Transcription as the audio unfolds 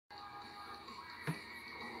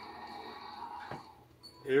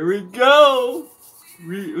Here we go.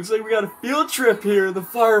 Looks like we got a field trip here in the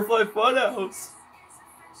Firefly Funhouse.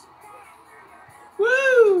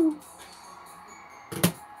 Woo!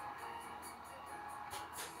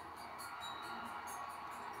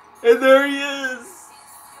 And there he is.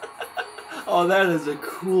 Oh, that is a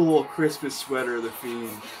cool Christmas sweater of the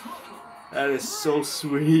Fiend. That is so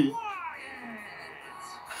sweet.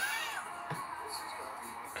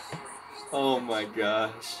 Oh my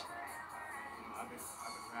gosh. I've been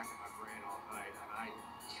racking my brain all night, and I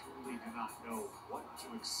truly do not know what to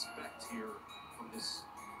expect here from this.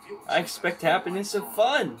 I expect happiness and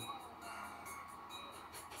fun.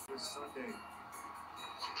 This Sunday.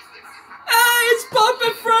 Hey, it's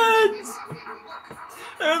Puppet Friends!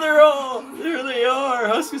 There there they are.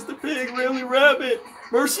 Huskus the Pig, Rayleigh Rabbit,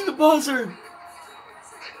 Mercy the Buzzard.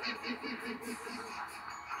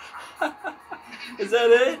 Is that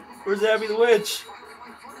it? Where's Abby the Witch?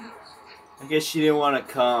 I guess she didn't want to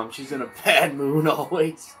come. She's in a bad mood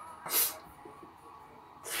always.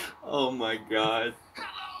 Oh my god.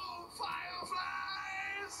 Hello,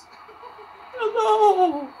 Fireflies!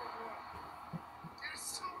 Hello!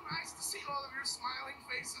 It's so nice to see all of your smiling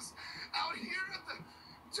faces out here at the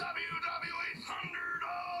WWE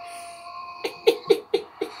Thunderdome! It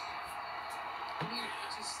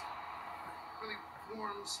just really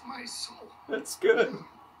warms my soul. That's good. And,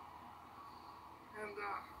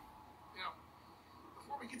 you know,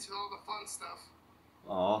 before we get to all the fun stuff,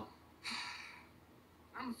 Aw.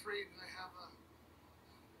 I'm afraid I have an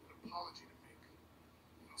apology to make.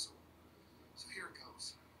 You know, so here it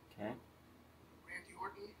goes. Okay. Randy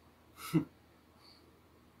Orton,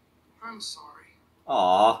 I'm sorry.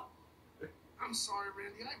 Aw. I'm sorry,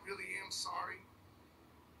 Randy. I really am sorry.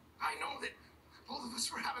 I know that both of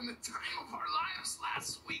us were having the time of our lives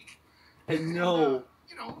last week. I know. And,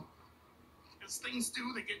 you know, as things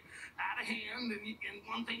do, they get out of hand, and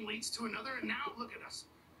one thing leads to another, and now look at us.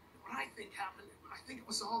 What I think happened, I think it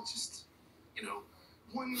was all just, you know,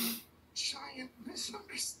 one giant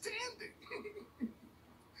misunderstanding.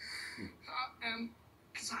 And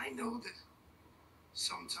because I know that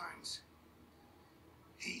sometimes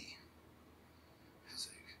he has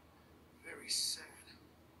a very sad,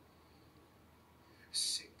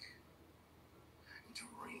 sick,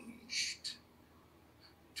 deranged,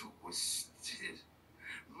 twisted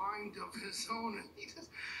mind of his own, and he just...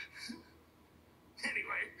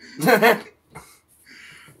 Anyway, I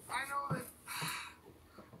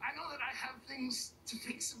know that I have things to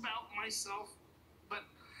fix about myself, but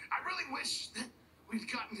I really wish that we'd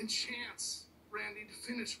gotten a chance, Randy, to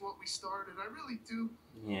finish what we started. I really do.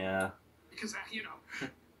 Yeah. Because, you know,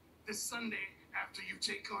 this Sunday, after you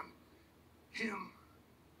take on him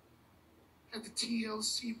at the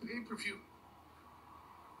TLC pay-per-view,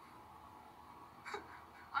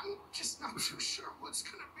 I'm just not too sure what's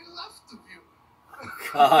going to be left of you.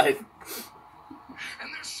 God. And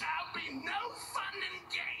there shall be no fun and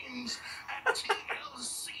games at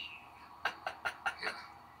TLC. Yeah.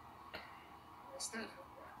 Instead,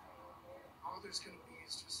 all there's going to be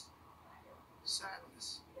is just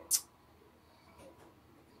sadness,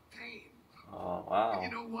 pain. Oh, wow. And you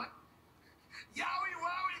know what? Yowie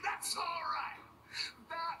wowie, that's all right.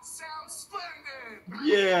 That sounds splendid.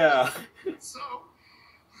 Yeah. So,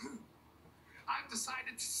 I've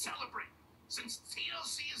decided to celebrate. Since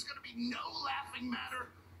TLC is going to be no laughing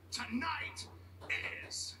matter, tonight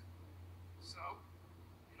is. So,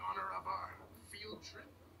 in honor of our field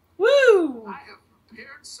trip, Woo! I have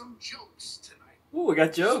prepared some jokes tonight. Ooh, we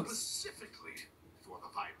got jokes. Specifically for the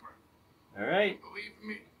Viper. All right. Believe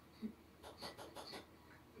me,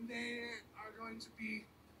 they are going to be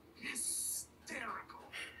hysterical.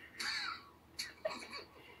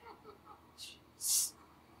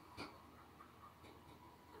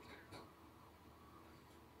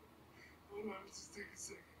 Hold on, let's just take a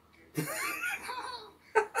second, okay?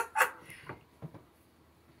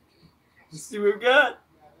 Let's see what we've got.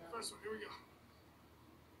 First one, here we go.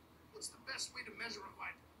 What's the best way to measure a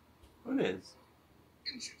Viper? What is?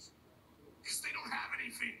 Inches. Because they don't have any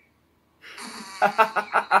feet.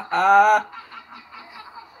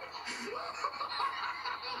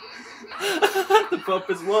 The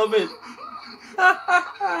puppets love it.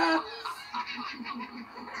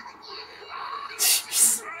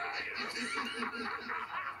 Jeez.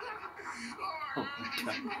 Oh my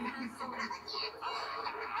God.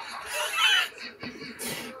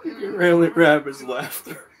 You can really grab his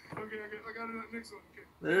laughter. Okay, I got it. Next one. Okay.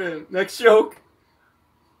 There, next joke.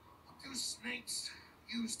 What do snakes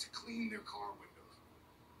use to clean their car windows?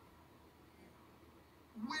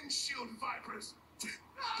 Windshield vipers.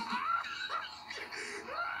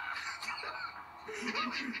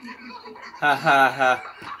 Ha ha ha.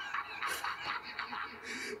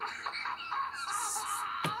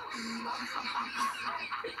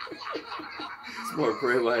 It's more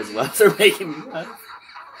Bray Wyatt's laughter making me laugh.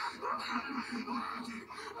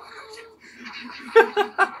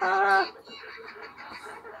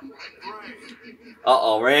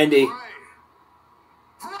 Uh-oh, Randy. Up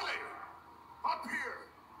here.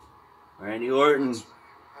 Randy Orton.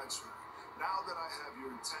 That's right. Now that I have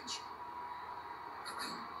your attention.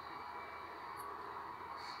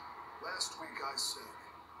 Last week I said,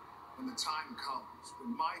 when the time comes,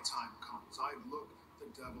 when my time comes, I'd look the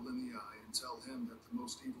devil in the eye and tell him that the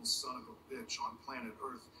most evil son of a bitch on planet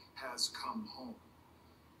Earth has come home.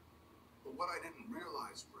 But what I didn't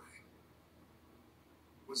realize, Bray,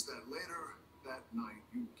 was that later that night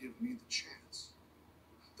you'd give me the chance.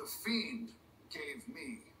 The Fiend gave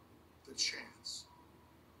me the chance.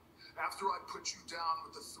 After I put you down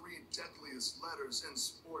with the 3 deadliest letters in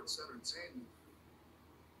sports entertainment,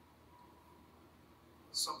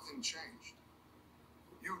 something changed.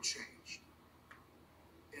 You changed.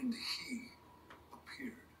 And he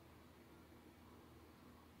appeared.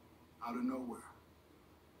 Out of nowhere.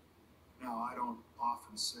 Now, I don't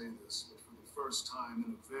often say this, but for the first time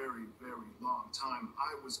in a very, very long time,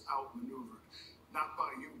 I was outmaneuvered. Not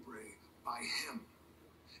by you, Bray, by him.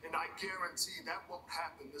 And I guarantee that won't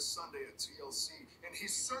happen this Sunday at TLC, and he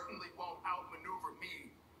certainly won't outmaneuver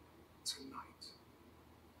me tonight.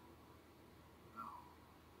 Now,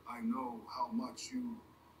 I know how much you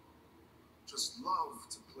just love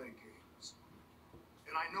to play games.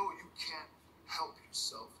 And I know you can't help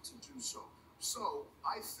yourself to do so. So,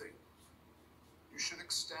 I think you should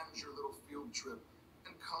extend your little field trip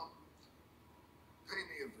and come pay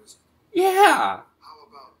me a visit. Yeah. How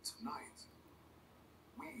about tonight?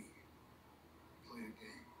 We play a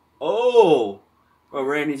game. Oh. Well,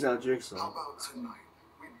 Randy's not Jigsaw. How about tonight?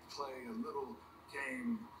 We play a little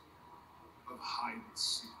game of hide and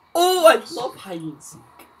seek. Oh, I love hide and seek.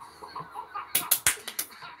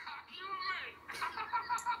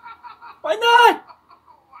 Why not? Oh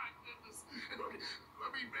my goodness. I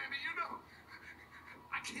mean, Randy, you know,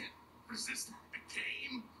 I can't resist the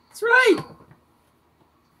game. That's right. So,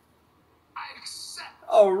 I accept.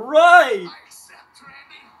 All right. I accept,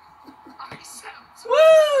 Randy. I accept.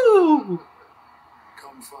 Woo.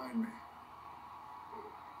 Come find me.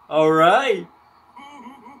 All right.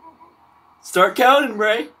 Start counting,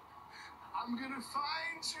 Bray. I'm gonna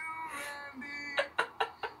find you, Randy.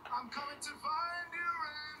 I'm coming to find you,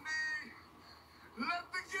 Randy. Let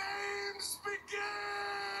the games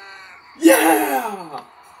begin. Yeah.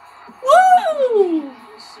 Woo.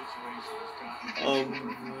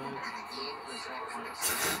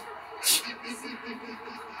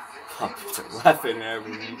 Laughing at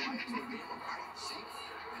everything.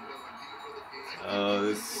 Oh,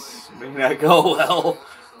 this may not go well.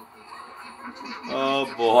 Oh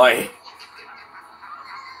boy.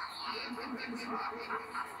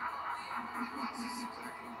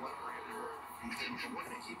 We're going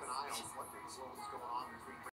to keep an eye on what these roles go on between